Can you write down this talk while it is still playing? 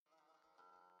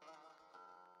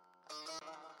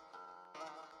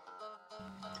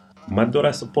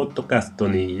Madorasu Podcast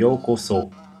にようこ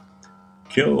そ。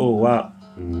今日は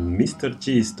Mr.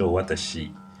 Cheese と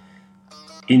私、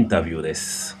インタビューで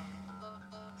す。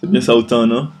C'est bien ça autant,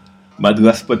 non?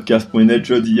 Madraspodcast.net,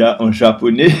 jeudi en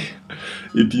japonais.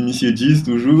 Et puis Monsieur Cheese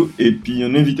toujours. Et puis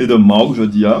un invité de marque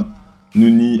jeudi nous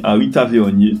ni Harry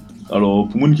Tavernier. Alors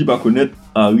pour moun qui pas connaître,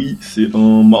 Harry c'est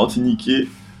un Martiniquais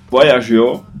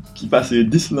voyageur qui passait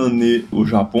 10 l'année au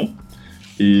Japon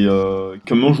et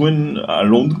comme on joint à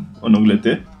Londres en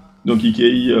Angleterre. Donc il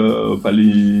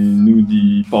parler nous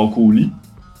du parcours li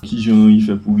qui genre il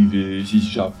fait pour arriver ici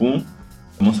au Japon.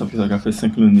 Moi ça fait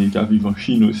 5 années qu'il vit en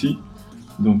Chine aussi.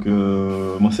 Donc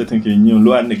moi c'est un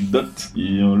lot anecdote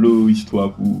et un lot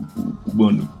histoire pour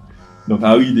bon nous. Donc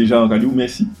Harry déjà en cadeau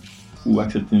merci pour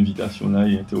accepter l'invitation là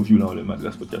et interview là le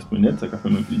Madraspodcast.net, ça fait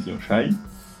un plaisir chai.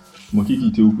 Moi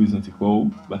qui te représenter quoi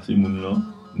bah c'est mon là,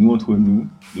 nous entre nous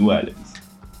à l'aise.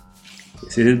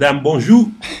 C'est les dames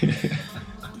bonjour.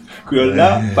 Que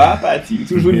là pas parti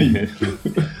toujours ni.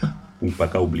 Ou pas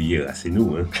qu'à oublier c'est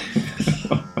nous hein.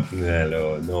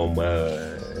 Alors non moi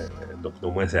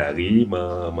c'est Harry,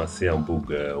 moi c'est Hambourg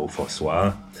au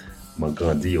François. Moi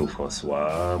grandi au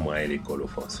François, moi à l'école au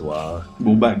François.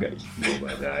 Bon bagaille.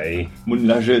 Moun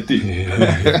l'a jeté.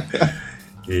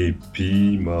 Et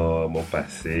puis mon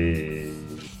passé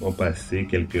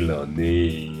quelques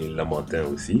années Lamentin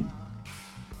aussi.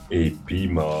 Et puis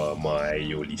moi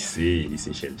au lycée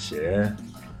Chelcher.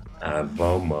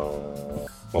 Avant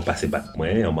mon passé bac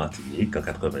moins en Martinique en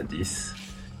 90.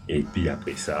 Et puis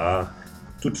après ça,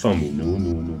 toute famille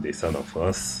nous descendons en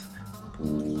France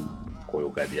pour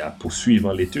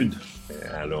suivre l'étude.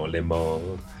 Alors les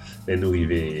nous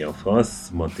arrivés en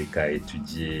France, Monteca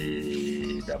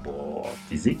étudié d'abord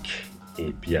physique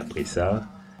et puis après ça,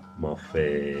 m'en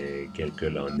fait quelques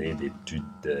années d'études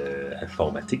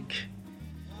informatiques.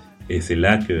 Et c'est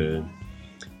là que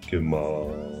les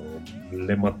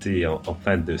monté en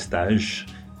fin de stage,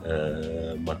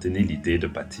 m'a tenu l'idée de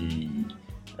partir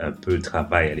un peu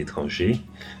travail à l'étranger.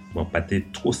 Mon pâté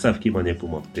trop savent qui m'en est pour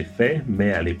m'en fait,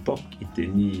 mais à l'époque, il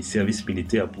tenait service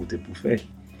militaire pour faire.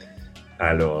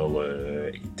 Alors,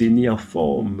 il tenait en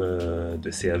forme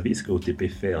de service que OTP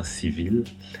fait en civil,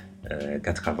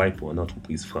 qu'à travaille pour une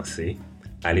entreprise française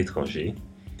à l'étranger.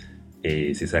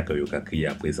 Et c'est ça que je créé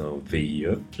à présent VIE.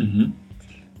 Mm-hmm.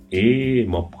 Et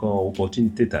m'en prend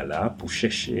opportunité là pour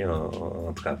chercher un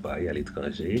travail à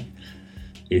l'étranger.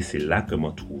 Et c'est là que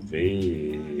m'en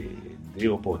trouvé des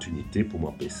opportunités pour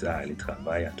m'en passer à aller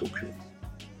travailler à Tokyo.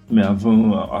 Mais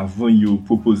avant de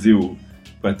proposer au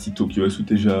parti Tokyo, est-ce que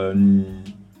tu as déjà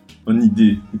une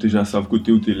idée, ou tu as déjà savais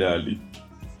côté où tu allais aller?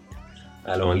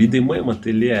 Alors l'idée moi m'en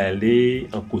aller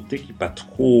en côté qui n'est pas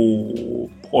trop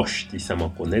proche de ça m'en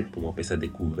connaître pour m'en passer à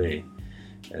découvrir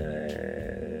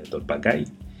d'autres bagailles.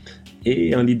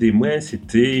 Et en l'idée moi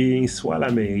c'était soit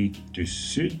l'Amérique du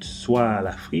Sud, soit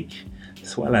l'Afrique,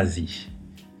 soit l'Asie.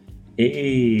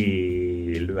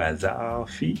 Et le hasard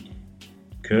fit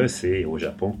que c'est au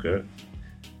Japon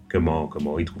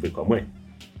comment y trouver comme moi.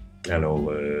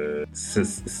 Alors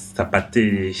ça pas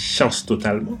été chance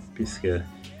totalement puisque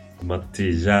moi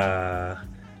déjà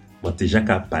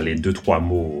qu'à parler 2-3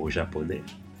 mots japonais.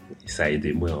 Et ça a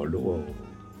aidé moi en lot.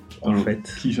 En fait,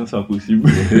 qui chance ça possible?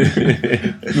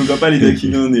 Donc on pas les deux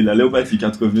qui on est là, on parti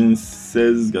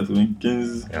 96,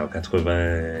 95. Alors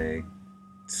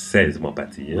 96 mon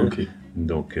parti hein. OK.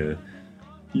 Donc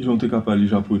qui ont été parler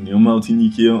japonais en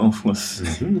Martinique en France.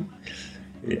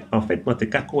 Et en fait moi t'ai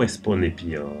qu'à correspondre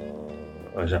puis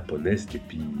en japonais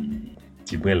depuis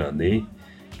petit mois l'année.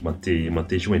 Moi t'ai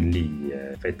joint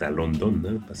fait à London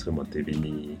hein, parce que moi t'ai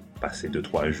venu passer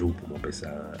 2-3 jours pour m'apprendre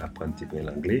ça apprendre petit peu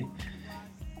l'anglais.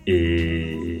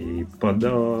 Et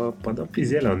pendant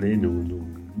plusieurs années, nous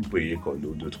voyons comme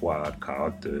nous 2-3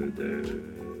 cartes de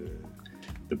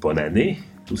bonne année,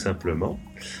 tout simplement.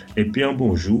 Et puis un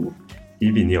bon jour,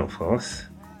 il venait en France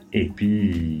et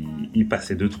puis il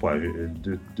passait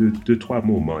 2-3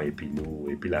 moments et puis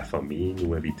la famille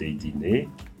nous invitait à dîner.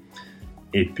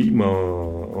 Et puis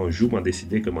un jour, m'a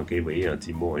décidé que moi voyais un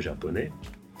petit mot en japonais.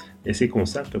 Et c'est comme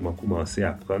ça que m'a commencé à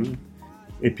apprendre.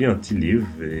 Et puis un petit livre,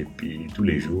 et puis tous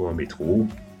les jours en métro.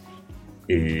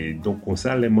 Et donc, on s'est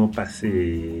allé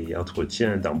passer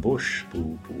entretien d'embauche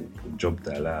pour job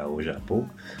là au Japon.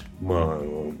 Moi,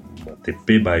 t'ai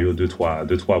payé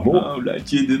 2-3 mots. Ah, là,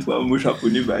 tu es 2-3 mots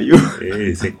japonais, bayo.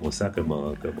 Et c'est comme ça que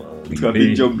tu as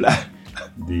fait job là.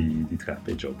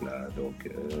 D'attraper job là. Donc,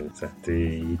 ça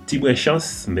t'est une petite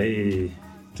chance, mais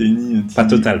pas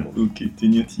totalement. Ok, t'es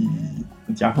un petit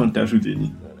avantage au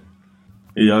tennis.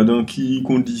 Et dans quelles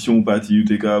conditions partir ou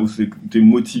t'es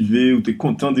motivé ou t'es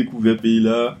content de découvrir le pays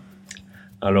là?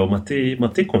 Alors, moi,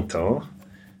 t'es content.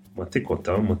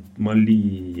 Moi,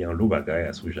 lis en lot bagaille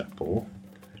à ce Japon.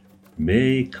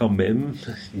 Mais quand même,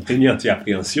 il y a une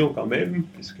appréhension quand même,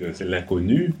 puisque c'est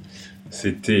l'inconnu.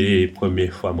 C'était la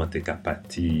première fois que j'étais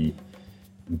parti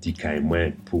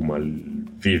pour moi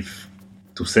vivre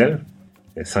tout seul,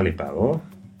 sans les parents.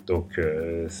 Donc,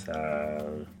 ça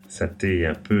a été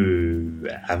un peu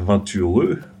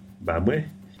aventureux, ouais.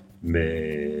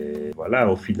 Mais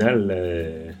voilà, au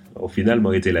final,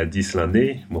 moi, j'étais là 10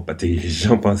 l'année. Moi,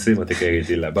 j'en pensais, moi, j'étais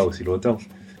resté là-bas aussi longtemps.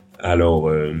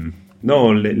 Alors,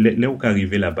 non, les où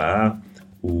arrivé là-bas,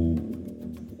 ou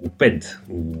pète,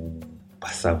 ou pas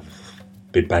ça,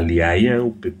 peut pas lire rien, ou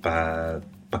peut pas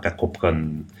qu'à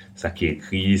comprendre ça qui est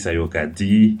écrit, ça y a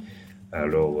dit.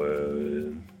 Alors,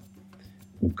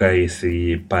 ou qu'à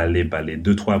essayer de parler,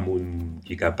 deux, trois mots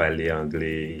qui qu'à parler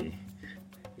anglais,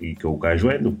 et que ou qu'à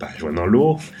joindre, ou pas joindre dans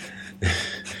l'eau,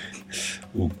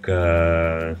 ou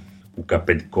qu'à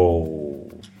pète corps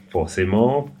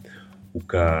forcément, ou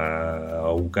qu'à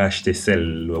acheter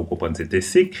celle ou comprendre c'était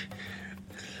sick.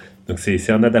 Donc c'est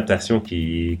une adaptation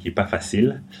qui est pas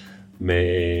facile,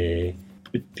 mais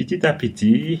petit à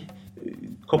petit,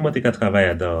 comment tu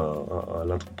travailles dans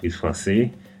l'entreprise française,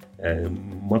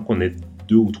 moi je connais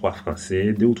 2 ou 3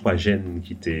 Français, 2 ou 3 jeunes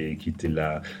qui étaient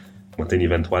là. Moi j'ai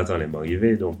 23 ans, les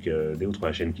m'arrivé, donc 2 ou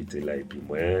 3 jeunes qui étaient là et puis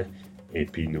moi, et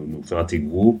puis nous faisons un petit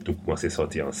groupe, nous commençons à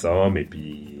sortir ensemble et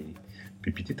puis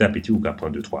petit à petit, on apprend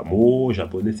 2 3 mots.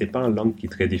 Japonais, c'est pas une langue qui est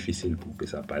très difficile pour que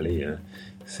ça parler. Hein.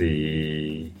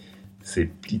 C'est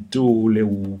plutôt là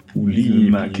où pour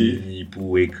lire,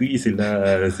 pour écrire, c'est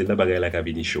là bagarre la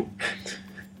cabine chaud.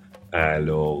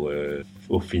 Alors,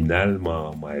 au final,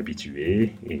 moi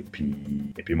habitué et puis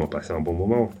moi passé un bon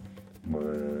moment.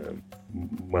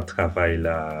 Moi travaille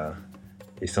là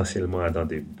essentiellement dans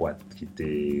des boîtes qui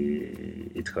étaient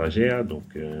étrangères,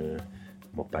 donc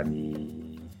moi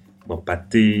pas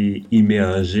été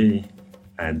immergé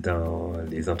dans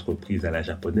les entreprises à la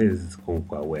japonaise, qu'on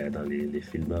quoi ouais dans les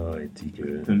films dans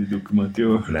les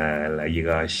documentaires, la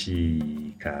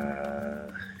hiérarchie qui a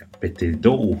pété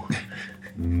d'eau.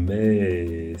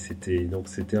 Mais c'était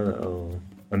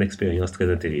une expérience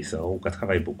très intéressante. On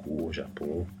travaille beaucoup au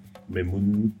Japon, mais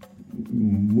moun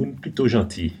plutôt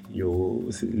gentil.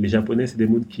 Les Japonais, c'est des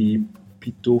moun qui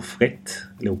plutôt fret,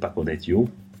 les ou pas connaître yo,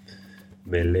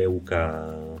 mais les ou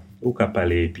ka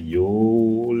parler puis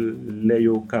yo, les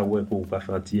yo ka ouais pour pas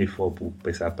faire un petit effort pour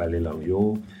ça parler langue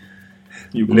yo.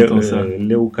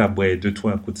 Les ou ka boire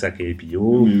 2-3 coups de saké et puis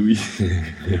yo. Oui.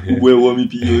 Ou boire rhum et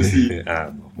puis yo aussi.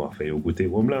 Ah, bon, fait yo goûter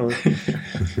rhum là.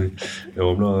 Le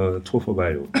rhum là trop fort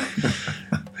ba yo.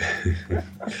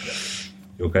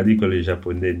 Yo ka dit que les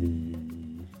Japonais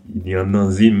il y a un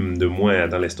enzyme de moins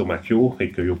dans l'estomac yo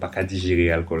et que yo pas qu'à digérer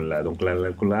l'alcool là. Donc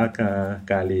l'alcool là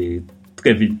qu'à aller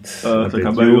très vite. Ça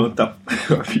qu'à tape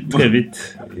rapidement. Très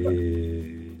vite.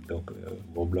 Et donc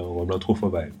rhum blanc trop fort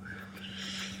ba yo.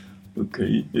 Ok.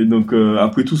 Et donc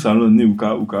après tout ça, l'année ou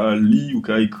qu'a lit ou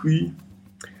qu'a écrit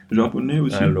japonais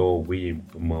aussi. Alors oui,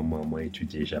 moi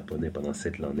étudié japonais pendant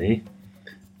 7 années.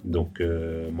 Donc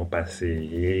m'ont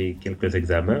passé quelques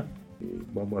examens.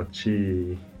 Moi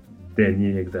j'ai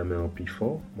dernier examen en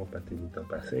PIFO, mon pas tenu temps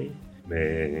passé,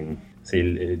 mais c'est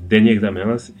le dernier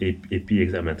examen et puis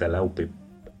examen là où peut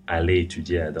aller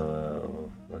étudier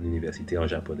en université en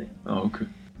japonais. Ah ok.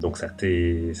 Donc ça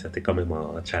t'est quand même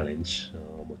un challenge,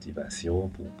 en motivation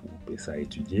pour ça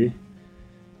étudier.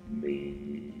 Mais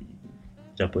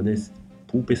japonais,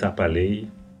 pour ça parler,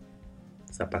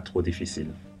 ça pas trop difficile.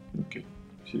 Ok.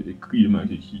 C'est écrit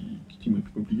qui est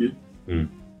plus compliqué.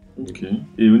 Ok.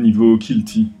 Et au niveau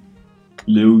Kilti,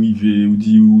 là où arrivé, où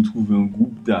dit où trouver un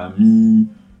groupe d'amis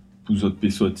pour autres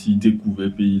personnes qui découvrir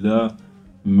le pays là,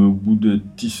 mais au bout de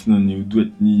 10 ans, il doit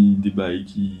être des bails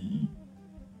qui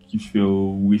fait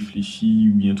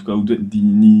réfléchir, ou en tout cas,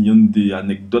 il y a des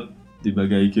anecdotes, des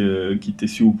bagailles qui étaient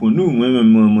sur pour nous.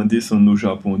 Moi-même, je descends au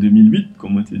Japon en 2008,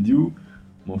 comme tu dit,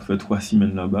 j'ai fait 3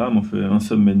 semaines là-bas, j'ai fait 1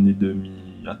 semaine et demie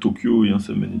à Tokyo et 1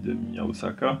 semaine et demie à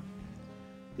Osaka.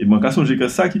 Et moi, quand j'ai que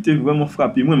ça qui était vraiment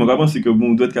frappé, moi, je pense que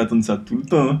on doit attendre ça tout le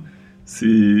temps. Hein.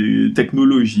 C'est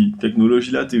technologie.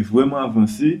 Technologie là, t'es vraiment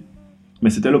avancé, mais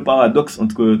c'était le paradoxe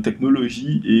entre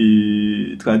technologie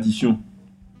et tradition.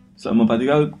 Ça m'a pas dit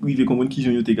arrivé comprendre qui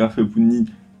j'ai été fait pour ni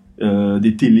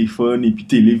des téléphones et puis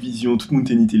télévision, tout le monde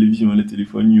tenait télévision, les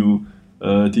téléphones yo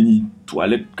tenait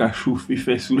toilette qu'a chauffé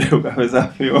fait sous les fait ça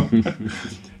fait.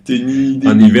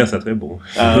 En hiver ça très bon.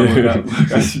 Ah voilà,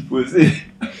 à supposer.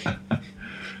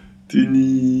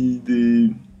 Tenait des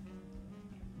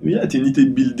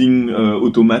buildings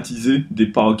automatisés, des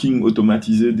parkings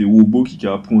automatisés, des robots qui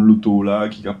prennent l'auto là,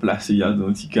 qui a placé dans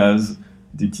une petite case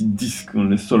des petits disques dans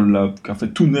les sols là, qui a fait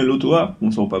tourner l'auto, on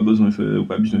n'a pas besoin de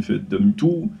faire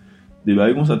demi-tour, des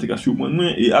bails comme ça, t'es qu'à sur moins de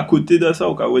main, et à côté de ça,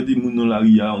 on a ouais, des gens dans la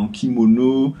ria en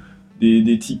kimono, des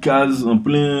petits cases en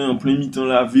plein mi-temps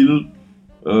la ville,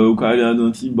 on a aller dans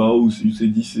un petit bar où c'est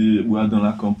dit c'est ouais, dans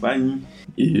la campagne,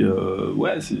 et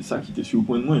ouais, c'est ça qui était sur le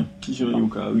point de main, qui j'en ai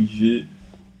arrivé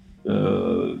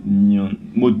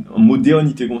en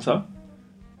modernité comme ça,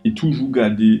 et toujours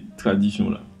garder tradition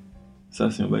là. Ça,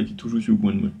 c'est un bail qui est toujours sur le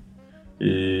point de main.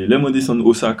 Et là, moi, descendre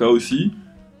Osaka aussi,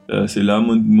 c'est là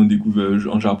que j'ai découvert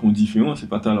un Japon différent. C'est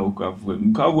pas tant là où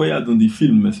on voit dans des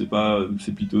films, mais c'est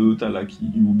plutôt là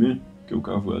qui ou bien que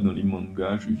on voit dans les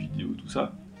mangas, jeux vidéo, tout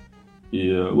ça.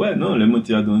 Et ouais, non, là, moi,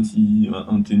 j'étais en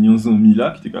tenant un ami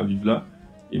là, qui était qu'à vivre là,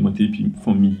 et moi, j'étais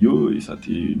familial, et ça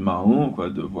était marrant, quoi,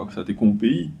 de voir que ça était comme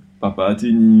pays. Papa a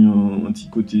tenu un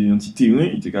petit terrain,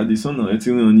 il était qu'à descendre dans le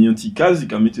terrain, un petit case,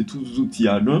 il a mis tous les outils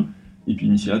à l'un. Et puis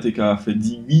Michel a fait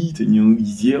 18, t'es en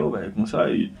rizière, comme ça,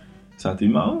 et ça a été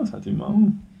marrant.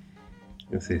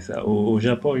 C'est ça. Au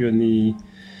Japon, il y a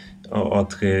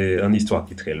une histoire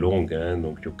qui est très longue, hein,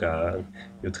 donc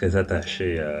il est très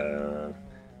attaché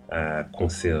à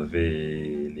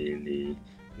conserver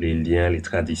les liens, les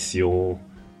traditions.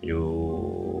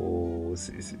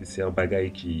 C'est un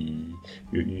bagage qui,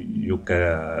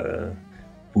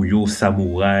 pour les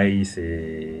samouraïs,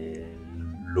 c'est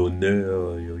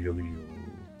l'honneur,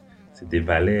 c'est des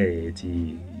valets et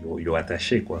ils sont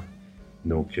attachés, quoi.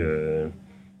 Donc il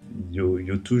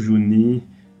y a toujours ni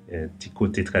un petit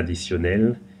côté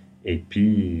traditionnel et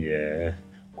puis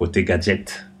côté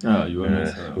gadget.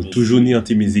 Toujours ni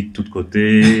anti-musique tout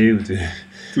côté.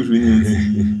 Toujours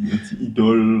ni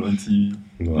anti-idole,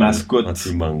 anti-mascotte.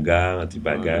 Anti-manga,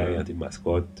 anti-bagaille,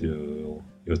 anti-mascotte.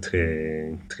 Ils ont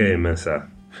très, très aimé ça.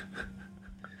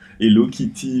 Hello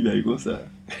Kitty, comme ça.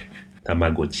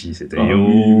 Tamagotchi, c'était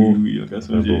Oui, en cas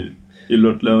et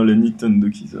l'autre là, le Nintendo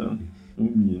qui ça.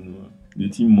 Des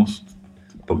petits monstres.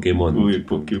 Pokémon. Oui,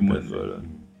 Pokémon, voilà.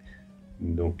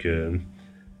 Donc,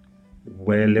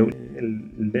 ouais,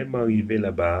 l'aime arrivé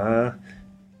là-bas.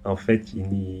 En fait,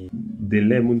 il des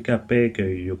gens qui capent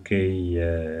qu'il y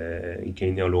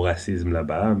a le racisme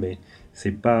là-bas, mais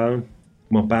c'est pas.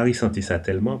 Moi, pas ressenti ça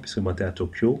tellement, puisque moi, j'étais à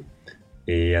Tokyo.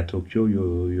 Et à Tokyo, il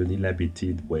y a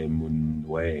l'habitude, ouais.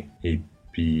 Et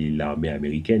puis l'armée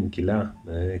américaine qu'il a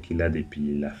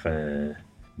depuis la fin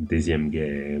Deuxième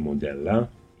Guerre mondiale là.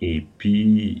 Et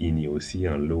puis il y a aussi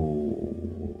un lot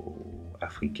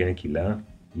africain qu'il a,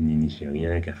 il y a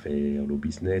Nigérien qui a fait le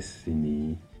business, il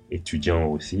y a étudiants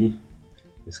aussi,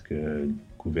 parce que le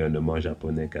gouvernement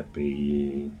japonais a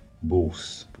payé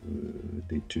bourse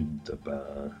d'études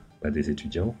par des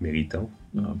étudiants méritants.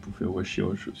 Pour faire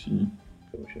recherche aussi.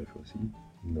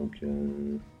 Donc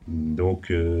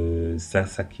ça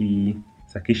qui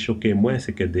choquait moins,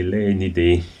 c'est que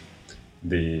des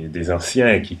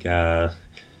anciens qui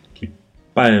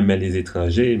pas aimaient les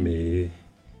étrangers, mais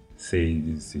c'est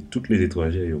tous les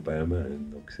étrangers qui n'ont pas aimé,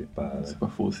 donc c'est pas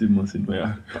forcément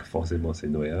c'est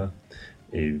noyau.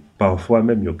 Et parfois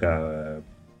même il y a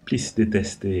plus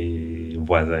détester les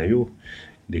voisins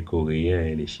les Coréens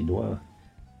et les Chinois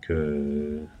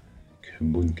que le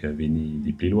monde qui a venu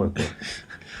des plus loin, quoi.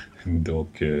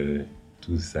 Donc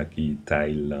tout ça qui est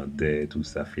thaïlandais, tout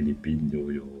ça philippines,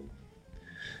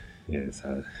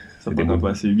 ça pas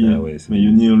passé bien. Ouais, mais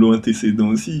il y a un lot antécédent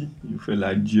aussi. Il fait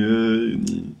l'adieu.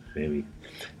 Mais oui.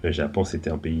 Le Japon, c'était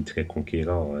un pays très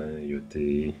conquérant. Hein. Il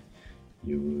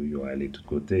allé de tous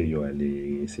côtés. Il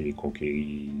allé essayer de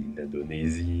conquérir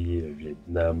l'Indonésie, le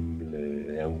Vietnam,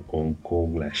 le Hong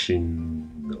Kong, la Chine,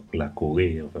 la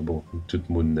Corée. Enfin bon, tout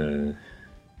le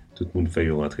monde fait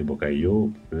rentrer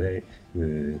Bokayo, mais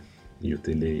il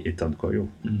était les étangs de Koyo.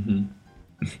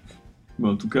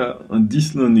 En tout cas, en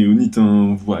 10 années,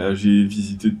 on a voyagé,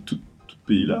 visité tout le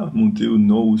pays là, monté au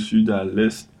nord, au sud, à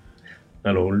l'est.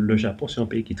 Alors, le Japon, c'est un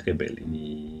pays qui est très bel.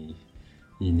 Il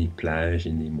y a plage,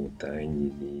 il y a montagne,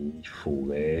 il y a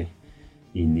forêt,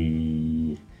 il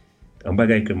y a... Un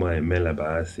bagage que moi j'aime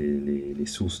là-bas, c'est les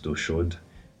sources d'eau chaude.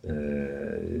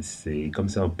 C'est comme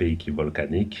c'est un pays qui est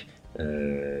volcanique, où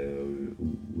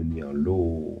il y a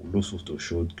l'eau source d'eau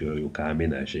chaude que vous pouvez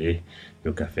aménager,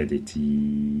 vous pouvez faire des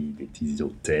petits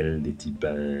hôtels, des petits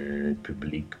bains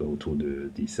publics autour de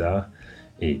ça.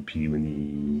 Et puis vous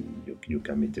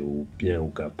pouvez mettre bien, vous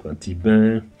pouvez prendre un petit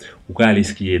bain, vous pouvez aller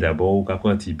skier d'abord, vous pouvez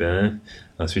prendre un petit bain,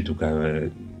 ensuite vous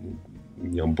pouvez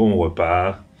il y a un bon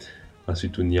repas.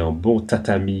 Ensuite, on y a un bon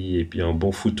tatami et puis un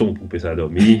bon futon pour pouvoir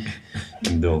dormir.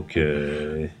 Donc,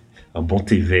 un bon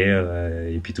thé vert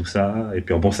et puis tout ça. Et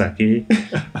puis un bon saké.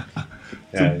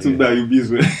 Tout bas,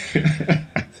 bisous.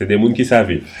 C'est des gens qui savent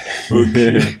vivre. Ok.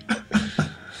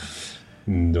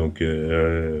 Donc,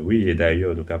 oui, et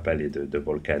d'ailleurs, nous avons parlé de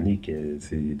volcanique,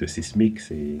 de sismique,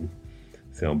 c'est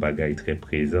un bagage très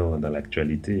présent dans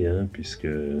l'actualité, hein, puisque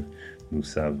nous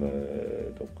savons,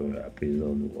 à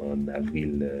présent, nous en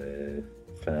avril,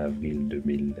 fin avril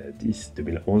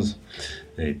 2011,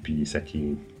 et puis ça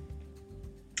qui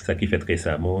fait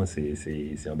récemment, c'est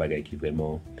un bagage qui est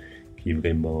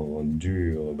vraiment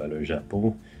dur, le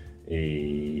Japon,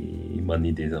 et il m'en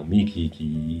a des amis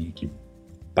qui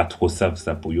pas trop savent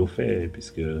ça pour y faire,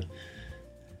 puisque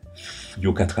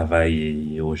yo ka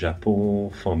travailler au Japon,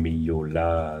 famille yo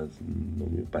là,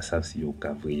 yo pas savent si yo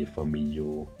ka voyer famille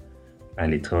yo à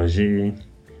l'étranger,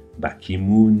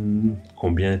 bakimoun,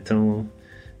 combien de temps,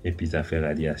 et puis ça fait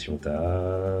radiation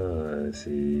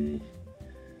c'est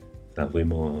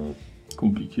vraiment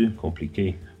compliqué.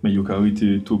 Mais yo ka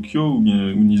été Tokyo ou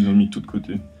bien ou ils ont mis de tous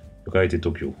côtés? Yo ka été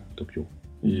Tokyo.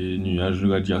 Et nuages de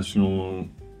radiation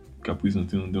qu'a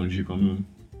présenté un danger quand même?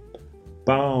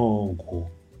 Pas en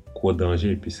gros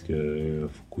danger, puisque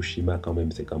Fukushima quand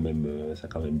même c'est quand même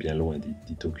bien loin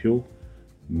de Tokyo,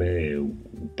 mais ou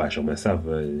pas jamais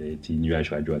savent les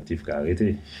nuages radioactifs qui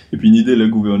arrêté. Et puis une idée le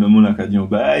gouvernement là qui a dit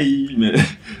bye, mais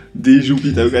des jours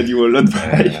plus tard qui a dit l'autre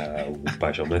bye. Ou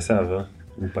pas jamais savent.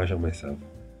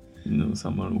 Non, ça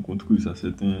m'a rencontré, ça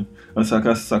c'est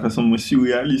ça semble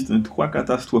surréaliste, 3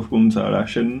 catastrophes comme ça à la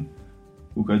chaîne,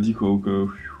 ou qu'a dit que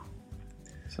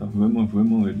ça vraiment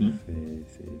bien.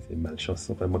 C'est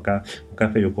malchance. Enfin, moi qu'a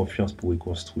fait confiance pour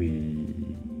reconstruire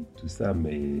tout ça,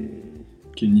 mais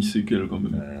qu'il n'y séquelles quand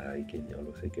même. Il n'y a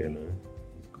pas séquelles.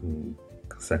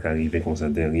 Quand ça arrive comme ça,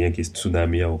 rien qui est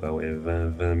tsunami, ou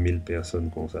 20 000 personnes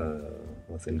comme ça,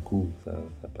 c'est le coup, ça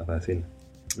pas facile.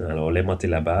 Alors, les montés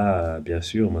là-bas, bien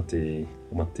sûr, monté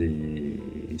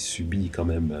subi quand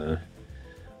même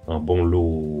un bon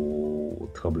lot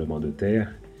tremblement de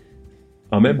terre.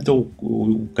 En même temps,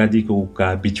 on a dit qu'on a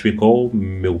habitué corps,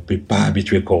 mais on ne peut pas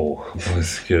habituer corps.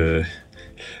 Parce que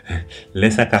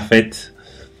les sacs à fête,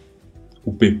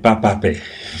 on ne peut pas paper.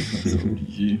 C'est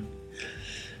obligé.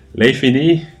 Là, il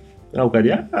finit, on a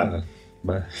dit,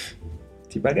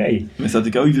 petit bagaille. Mais ça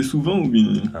t'est arrivé souvent ou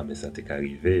bien? Mais ça t'est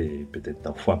arrivé peut-être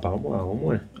une fois par mois au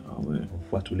moins. Ah ouais. Une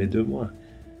fois tous les 2 mois.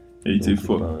 Et il était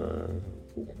fort?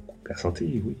 Qu'à sentir,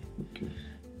 oui. Okay.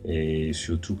 Et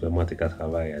surtout que moi, t'es qu'à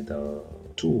travailler dans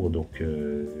Tours, donc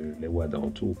les voix dans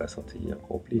Tours, qu'à sentir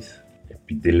encore plus. Et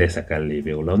puis délai ça qu'à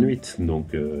lever la nuit,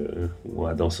 donc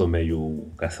dans le sommeil,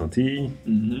 qu'à sentir.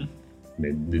 Mm-hmm.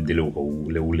 Mais dès où vous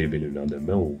levez le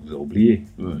lendemain, vous avez oublié.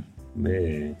 Ouais.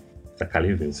 Mais ça qu'à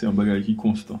lever. C'est un bagage qui est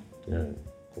constant.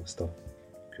 Constant.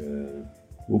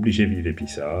 Obligé de vivre puis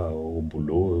ça, au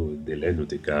boulot, délai, nous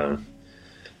t'es qu'à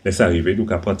laisser arriver, nous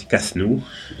qu'à prendre casse-nous,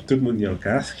 tout le monde est en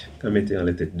casque, quand mettez en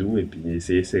la tête d'eau et puis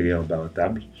essayer de serrer en bas en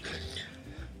table.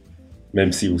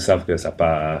 Même si vous savez que ça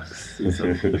passe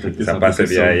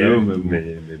bien ailleurs,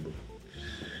 mais bon,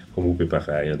 comme vous ne pouvez pas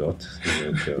faire rien d'autre.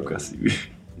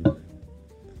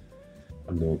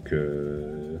 Donc,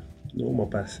 nous, on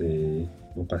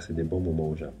passé des bons moments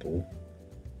au Japon.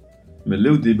 Mais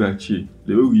là où débattiez,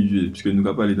 là où vivez, puisque nous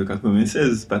avons parlé de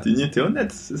 96, pas ni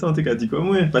internet, c'est ça on t'a dit comme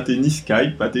moi, pas ni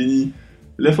Skype, pas ni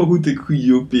les fois où tu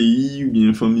écris au pays ou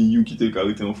bien famille qui t'a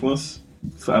arrêté en France,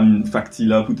 facti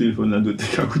là pour téléphone là doit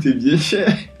t'as coûté bien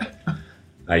cher.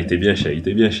 Il était bien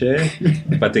cher.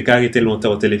 Pas t'es arrêté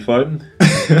longtemps au téléphone.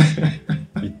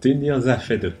 Il tenait en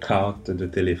affaire de cartes de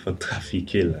téléphone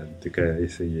trafiquées là, t'es qu'à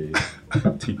essayer de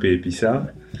typer et puis ça.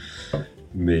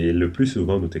 Mais le plus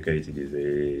souvent, nous avons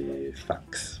utilisé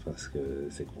fax, parce que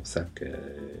c'est comme ça que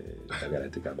la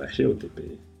galette est marché au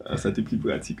TP. Ça a été plus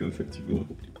pratique, effectivement.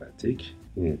 Beaucoup plus pratique.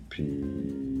 Et puis,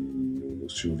 nous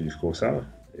survivons comme ça.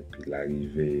 Et puis,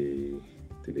 l'arrivée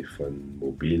téléphone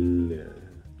mobile,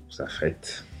 ça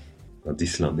fait en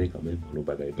islandais quand même, le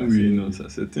bagage passé. Oui, non, ça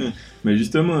c'était. Mais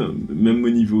justement, même au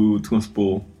niveau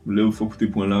transport, là où il faut que tu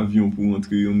prends l'avion pour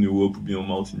entrer en Europe ou bien en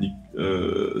Martinique,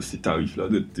 ces tarifs-là,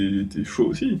 t'es chaud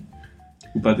aussi.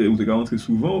 Ou t'es qu'à rentrer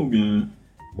souvent ou bien?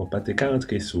 Bon, pas t'es qu'à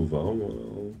rentrer souvent,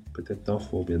 peut-être une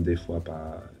fois ou bien des fois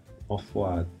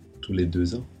tous les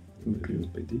 2 ans. Okay. On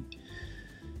peut dire.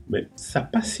 Mais ça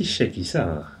pas si cher que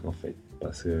ça, en fait.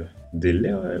 Parce que dès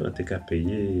là, on était qu'à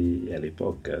payer à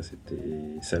l'époque, c'était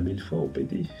 5 000 francs, on peut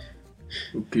dire.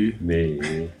 Ok. Mais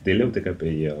dès là, on était qu'à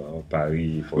payer en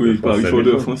Paris,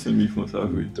 Fort-de-France, 5 000 francs, ça,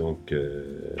 oui. Donc,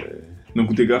 on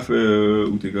t'es qu'à fait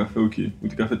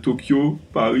Tokyo,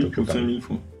 Paris pour 5 000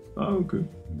 francs. Ah, ok.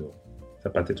 Non,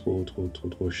 ça pas été trop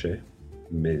cher.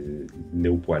 Mais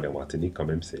Néo pour aller en Martinique, quand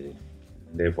même, c'est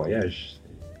les voyages,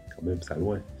 c'est quand même ça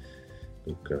loin.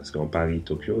 Donc, parce qu'en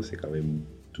Paris-Tokyo, c'est quand même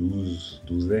 12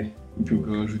 ans. Puis on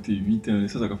peut rajouter 8 ans,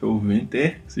 ça va faire 20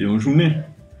 ans, c'est une journée.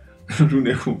 Une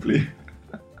journée complète.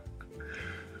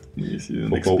 Mais c'est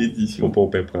une expédition. Faut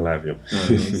pas prendre l'avion. Ah,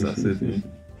 non, ça c'est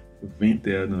 20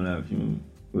 heures dans l'avion.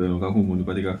 Ouais, on va comprendre,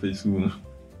 pas de café souvent.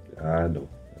 Ah non.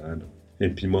 Et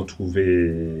puis m'ont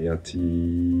trouvé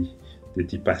des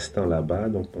petits passe-temps là-bas,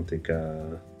 donc on t'es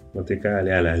qu'à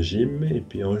aller à la gym, et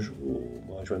puis un jour,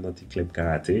 moi je joue dans un petit club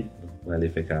karaté, donc on allait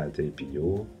faire karaté, et puis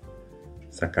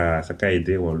ça a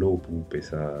aidé en lot pour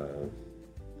ça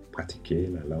pratiquer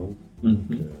la langue. Donc,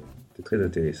 c'était très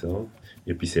intéressant.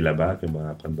 Et puis c'est là-bas que m'a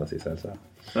appris à danser salsa.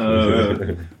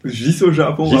 Juste au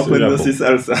Japon, on va apprendre à danser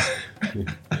salsa.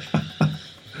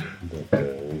 Donc,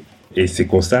 et c'est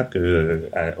comme ça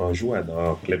qu'un jour,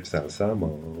 dans le club salsa,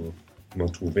 m'ont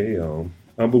trouvé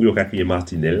un bougre qui est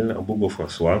Martinel, un bougre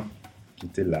François, qui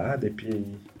était là depuis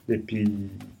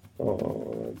un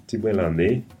petit bout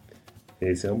d'année.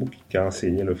 Et c'est un bougre qui a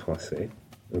enseigné le français.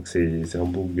 Donc c'est un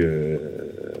bougre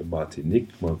Martinique.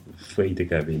 Mon frère était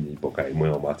venu,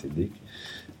 moi en Martinique.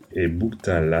 Et bougre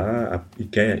là, il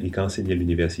a enseigné à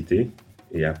l'université.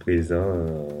 Et à présent,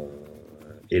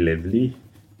 élève lui,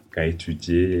 qui a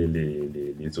étudié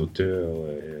les auteurs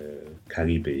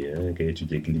caribéens, qui a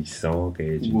étudié Glissant, qui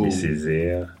a étudié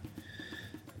Césaire,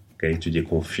 qui a étudié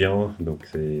Confiant. Donc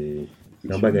c'est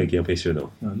un bagage qui est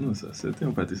impressionnant. Ah non, ça c'était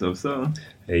un pâté ça. Hein?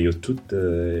 Et il y a toute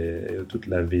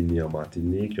l'avenir en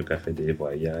Martinique, il y a fait des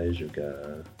voyages, il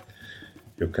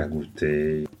y a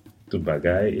goûté tout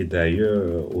bagage. Et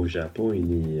d'ailleurs, au Japon,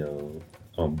 il y a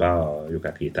en bas, il y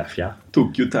a créé Tafia.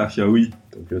 Tokyo Tafia, oui.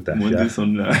 Tokyo Tafia. Moi,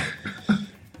 descendre là.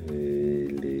 Et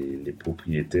les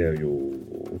propriétaires, ils ont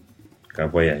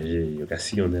voyagé, ils ont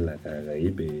sillonné la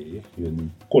Caraïbe et il y a une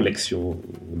collection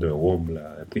de rhum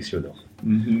là, impressionnante.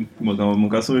 Moi, dans mon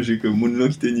cas, j'ai que mon nom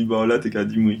qui était ni là, t'es qu'à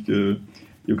dire que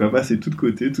il y a passé tout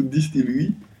côté, toute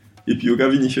distillerie, et puis il y a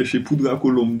venir chercher poudre à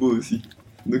Colombo aussi.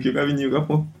 Donc il y a venir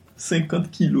prendre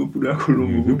 50 kilos poudre à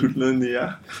Colombo pour toute l'année.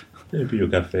 Et puis il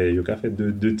y a fait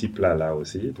deux types là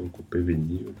aussi, donc on peut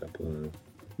venir.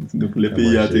 Donc les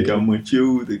pays à t'es qu'à moitié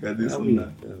ou t'es qu'à descendre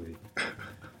là. Ah oui.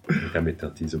 Qu'à mettre un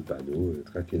petit panneau,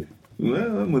 tranquille. Ouais,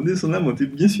 moi descendre là, moi t'es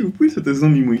bien surpris, c'était un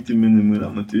ami moi qui mené là,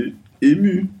 moi t'es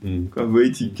ému. Quand vous voyez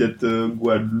étiquette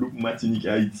Guadeloupe, Martinique,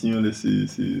 Haïti,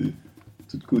 c'est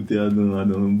tout côté dans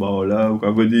le bar là, ou quand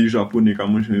vous voyez des Japonais qui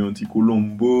mangent un petit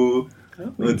Colombo,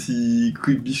 un petit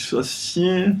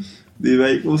chien, des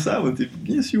bails comme ça, moi t'es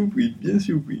bien surpris.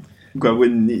 Ou quand vous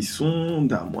voyez une naisson,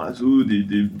 damoiseau,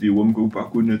 des hommes que vous ne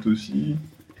connaissez pas aussi.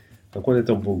 Donc on est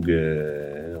en Bourg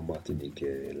en Martinique,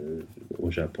 au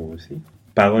Japon aussi.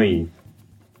 Parents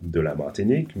de la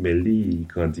Martinique, mais lui il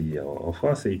grandit en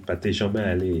France et il ne peut jamais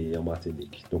aller en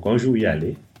Martinique. Donc un jour il y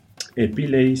allait, et puis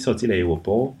là il sortit de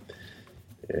l'aéroport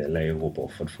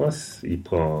Fort-de-France, il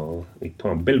prend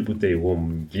une belle bouteille de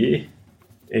rhum vieille,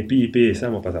 et puis il paye ça,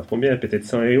 mon passage combien? Peut-être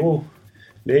 100 €.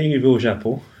 Là il arrive au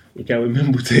Japon, il a la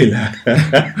même bouteille là.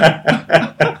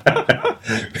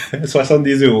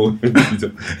 70 €.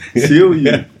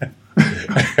 Sérieux?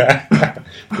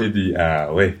 Il dit,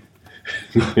 ah ouais.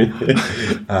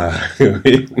 Ah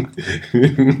oui.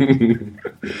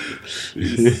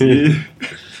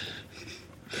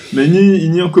 Mais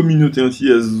il y a une communauté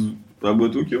entière à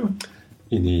Tokyo.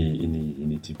 Il y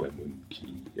a un petit monde qui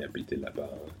habitait là-bas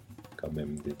quand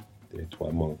même des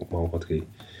 3 mois. On m'a rencontré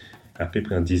à peu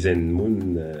près une dizaine de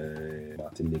monde,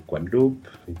 Martinique, Guadeloupe,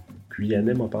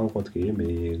 Guyanais m'a pas rencontré,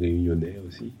 mais Réunionnais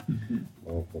aussi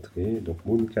m'a rencontré. Donc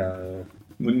monde qui a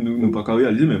nous pas qu'à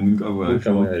réaliser, mais monde qui a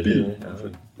voyagé.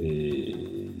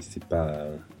 Et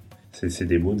c'est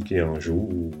des mondes qui un jour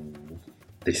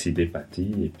décidé partir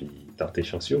et puis tenter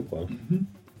chanceux quoi.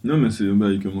 Non mais c'est un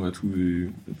bail que moi j'ai trouvé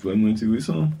vraiment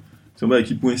intéressant. C'est un bail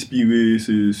qui peut inspirer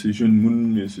ces jeunes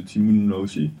mondes et ces petits mondes là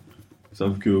aussi. Ils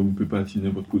savent que vous pouvez partir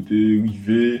n'importe côté,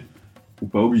 arriver, ou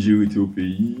pas obligé de rester au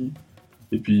pays.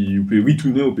 Et puis vous pouvez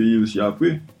retourner au pays aussi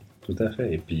après. Tout à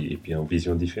fait, et puis en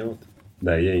vision différente.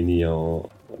 D'ailleurs, il y a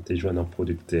un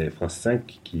producteur France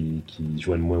 5 qui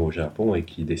jouait moins au Japon et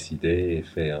qui décidait de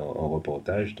faire un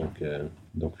reportage.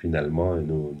 Donc finalement,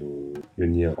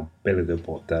 il y a un bel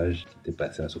reportage qui était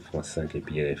passé sur France 5 et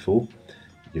puis RFO.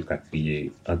 Il a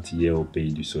crié Antillais au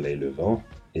pays du soleil levant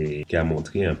et qui a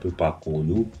montré un peu parcours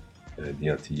nous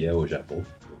des Antillais au Japon.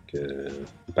 Donc,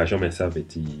 pas jamais ça avait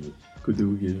été. Côté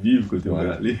où ils vivent, côté où ils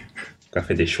aller. On a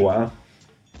fait des choix,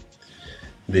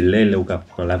 des lèvres où on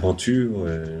prend l'aventure,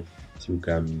 si on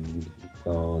prend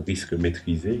un risque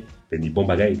maîtrisé, et des bons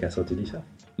bagages qui a sorti de ça.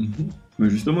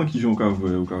 Mais justement, qui joue encore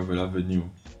l'avenir?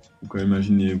 Vous pouvez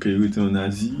imaginer qu'il était en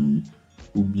Asie,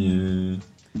 ou bien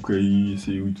vous pouvez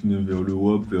essayer de retourner vers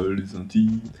l'Europe, vers les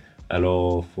Antilles.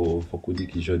 Alors, faut qu'on dise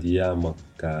que jodi a, moi,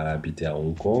 habité à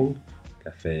Hong Kong,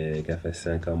 qu'a fait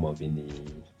 5 ans, moi,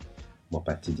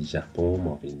 parti du Japon,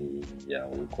 moi, venu à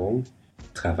Hong Kong.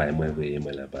 Travail, moi,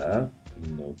 là-bas.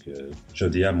 Donc,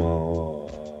 jodi a, moi,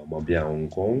 bien à Hong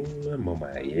Kong, moi,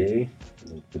 marié.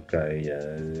 Donc, en tout cas,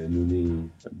 nous,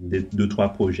 deux, trois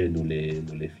projets, nous les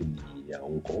finis à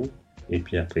Hong Kong. Et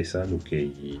puis après ça, nous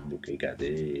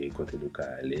regarder côté nous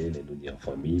aller, nous en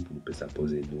famille pour nous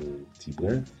poser nos petits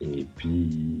brins. Et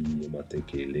puis, matin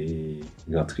qu'elle est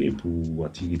rentrée pour un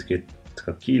petit retrait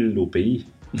tranquille au pays.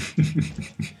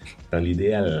 Dans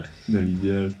l'idéal. Dans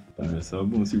l'idéal. Ouais. Ça va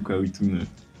bon si vous retourner.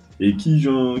 Et qui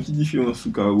différence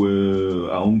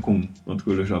à Hong Kong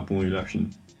entre le Japon et la Chine?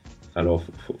 Alors,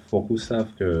 faut qu'on sache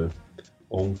que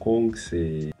Hong Kong,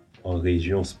 c'est une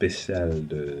région spéciale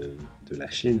de la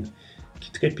Chine, qui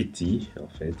est très petit, en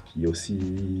fait, qui est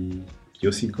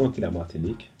aussi grand que la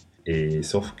Martinique. Et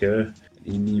sauf que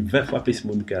il y a 20 fois plus de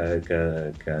monde qui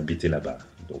a habité là-bas.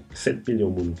 Donc 7 millions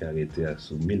de monde qui a arrêté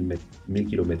sur 1000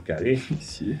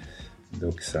 km².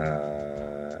 Donc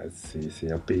ça,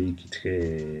 c'est un pays qui est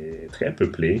très, très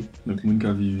peuplé. Donc monde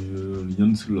qui vit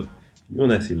rien sous l'eau. On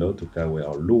a c'est là, en tout cas, ouais,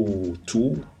 l'eau,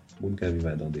 tout. Monde qui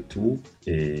vit dans des tours.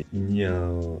 Et il y a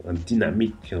un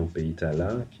dynamique en pays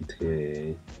là qui est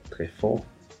très, très fort.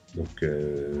 Donc,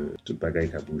 tout le bagage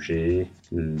qui a bougé.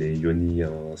 Il y a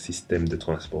un système de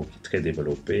transport qui est très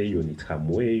développé. Il y a un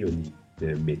tramway, il y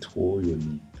a un métro, il y a un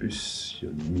bus, il y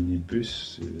a un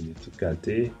minibus, il y a tout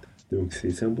qualité. Donc,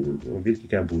 c'est une ville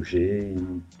qui a bougé.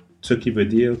 Ce qui veut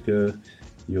dire que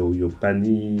il n'y a pas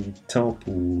ni temps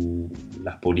pour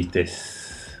la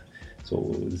politesse.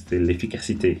 C'est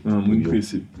l'efficacité. Monde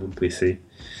pressé.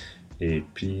 Et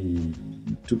puis,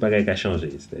 tout pareil a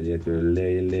changé. C'est-à-dire que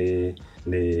les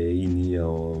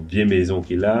vieilles maisons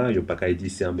qu'il a, il n'y a pas qu'à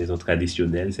dire c'est une maison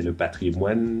traditionnelle, c'est le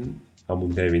patrimoine. Un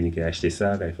monde qui est venu qui a acheté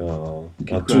ça, qui a fait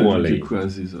un tour en l'air. Qui a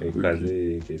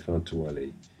fait un tour en l'air.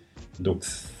 Donc,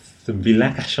 c'est une ville-là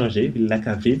qui a changé, une ville-là qui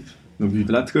a vécu. Donc,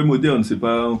 ville-là très moderne, c'est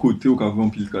pas un côté où il y a vraiment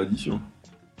pile tradition.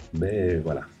 Mais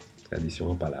voilà,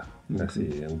 tradition pas là. Là, c'est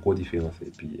une grosse différence.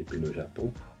 Et puis le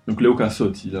Japon. Donc là où tu as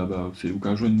sorti là-bas, c'est où tu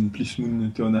as joué plus de monde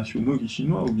internationaux qui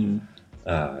chinois ou bien?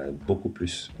 Ah, beaucoup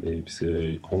plus. Mais puisque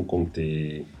Hong Kong,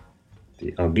 t'es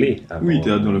anglais. Avant, oui, t'es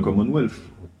dans le Commonwealth.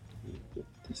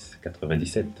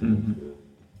 97. Donc,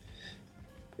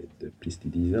 de plus de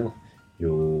 10 ans. Il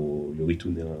a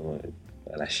retourné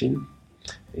à la Chine.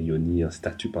 Et il a mis un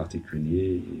statut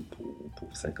particulier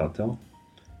pour 50 ans.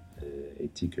 Et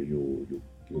dit que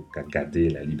il a gardé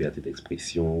la liberté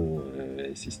d'expression,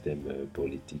 un système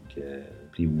politique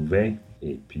plus ouvert,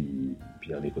 et puis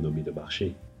en économie de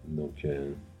marché. Donc,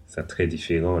 c'est très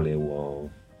différent là où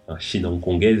en Chine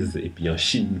hongkongaise et puis en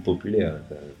Chine populaire.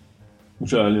 Où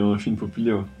j'ai allé en Chine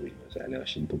populaire? Oui, moi j'ai allé en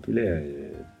Chine populaire.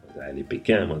 Moi j'ai allé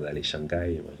Pékin, moi j'ai allé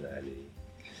Shanghai, moi j'ai allé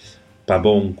pas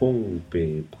bon Hong Kong, on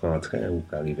peut prendre un train ou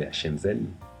arriver à Shenzhen.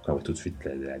 On voit tout de suite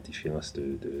la différence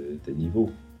de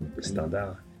niveau, de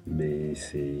standard. Mais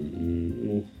c'est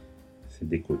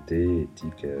des côtés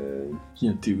éthiques qui est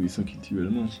intéressant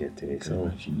culturellement. Qui est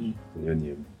intéressant. Il y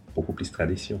a beaucoup plus de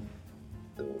tradition.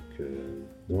 Donc,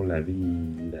 non, la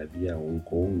vie à Hong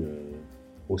Kong,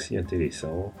 aussi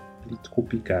intéressant, plus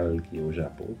tropical qu'au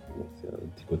Japon. Donc, c'est un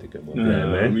petit côté que moi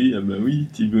j'aime. Oui, on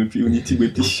est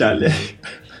petit chalet.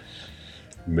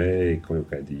 Mais comme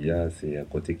on dit, c'est un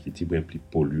côté qui est un peu plus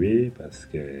pollué parce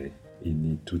que il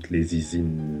y a toutes les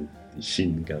usines de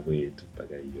Chine qui avaient tout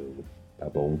pareil à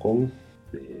Hong Kong.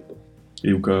 Mais bon.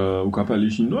 Et vous parlez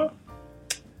chinois?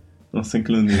 En 5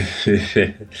 langues.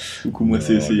 Ou comment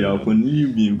c'est apprendre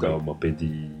ou bien? Non,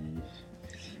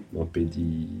 on peut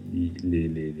dire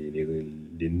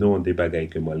les noms des bagailles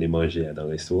que moi les manger dans le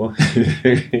restaurant.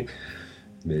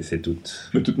 Mais c'est tout.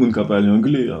 Mais tout le monde peut parler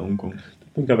anglais à Hong Kong.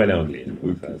 Tout le monde peut parler anglais.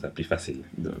 Okay. C'est plus facile.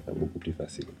 C'est beaucoup plus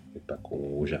facile. Et pas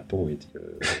qu'au Japon,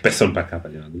 personne ne peut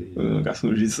parler anglais. On a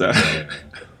changé ça.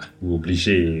 Vous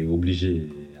obligé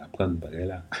d'apprendre parler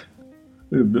là.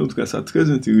 En tout cas, c'est très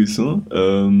intéressant.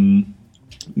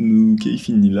 Nous qui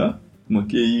fini là, moi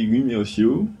qui remercie,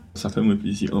 ça fait mon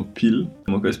plaisir en pile.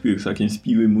 Moi j'espère que ça qui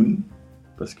inspire le monde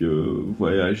parce que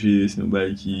voyager c'est un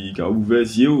bail qui a ouvert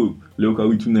les yeux, là où on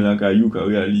retourne la caillou, qui a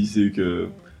réalisé que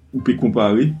on peut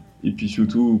comparer et puis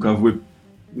surtout quand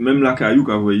même la caillou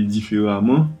qui voit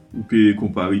différemment, on peut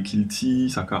comparer Kilti,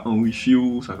 ça a enrichi,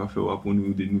 ça a fait pour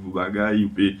nous des nouveaux bagages,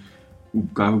 ou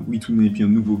quand retourner puis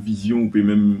une nouvelle vision, on peut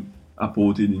même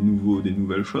apporter des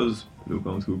nouvelles choses là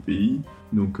quand on est au pays.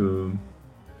 Donc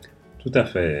tout à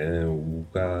fait, hein, ou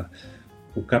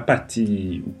qu'à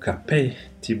partir ou qu'à payer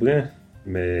petit brin,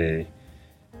 mais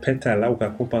peut-être là ou qu'à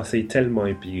compenser tellement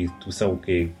et puis tout ça ou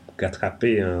qu'à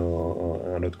rattraper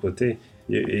en l'autre côté.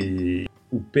 Et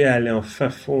ou peut aller en fin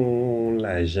fond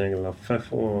la jungle, en fin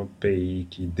fond un pays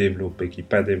qui développé, qui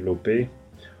pas développé,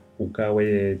 ou quand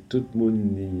ouais, tout le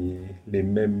monde les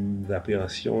mêmes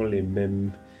appréhensions, les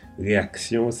mêmes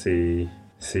réactions, c'est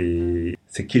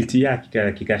Kiltia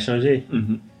qui a changé.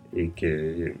 Et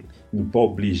que nous pas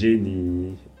obligés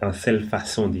ni en seule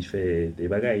façon d'y faire des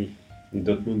bagailles. Ni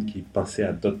d'autres monde qui pensaient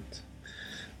à d'autres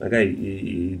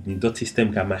bagailles, ni d'autres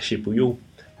systèmes qui a marché pour eux.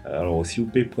 Alors si vous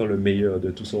pouvez prendre le meilleur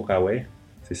de tout son kawaii,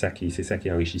 c'est ça qui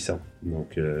est enrichissant.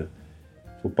 Donc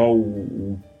faut pas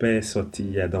ou pas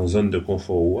sortir dans zone de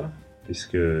confort,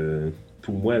 puisque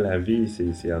pour moi la vie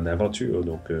c'est une aventure,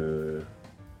 donc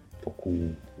faut qu'on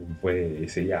pouvait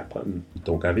essayer d'apprendre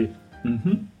ton qu'à vivre.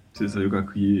 C'est ça qui a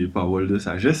crié parole de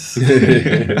sagesse.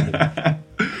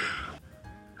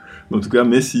 En tout cas,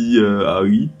 merci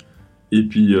Harry. Et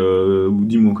puis, vous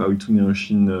dites mon Harry tourné en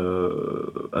Chine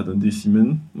dans des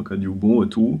semaines. Donc, a dit bon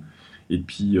retour. Et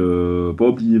puis, pas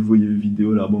oublier vos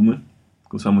vidéos là, bon,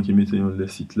 comme ça, moi qui mettez dans le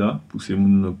site là, pour ces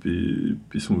gens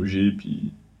peut songer,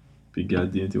 puis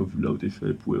garder l'interview là où tu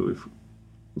fait pour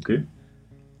ok?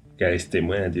 Restez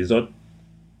moins des autres.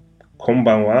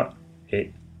 Konbanwa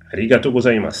et arigatou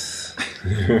gozaimasu.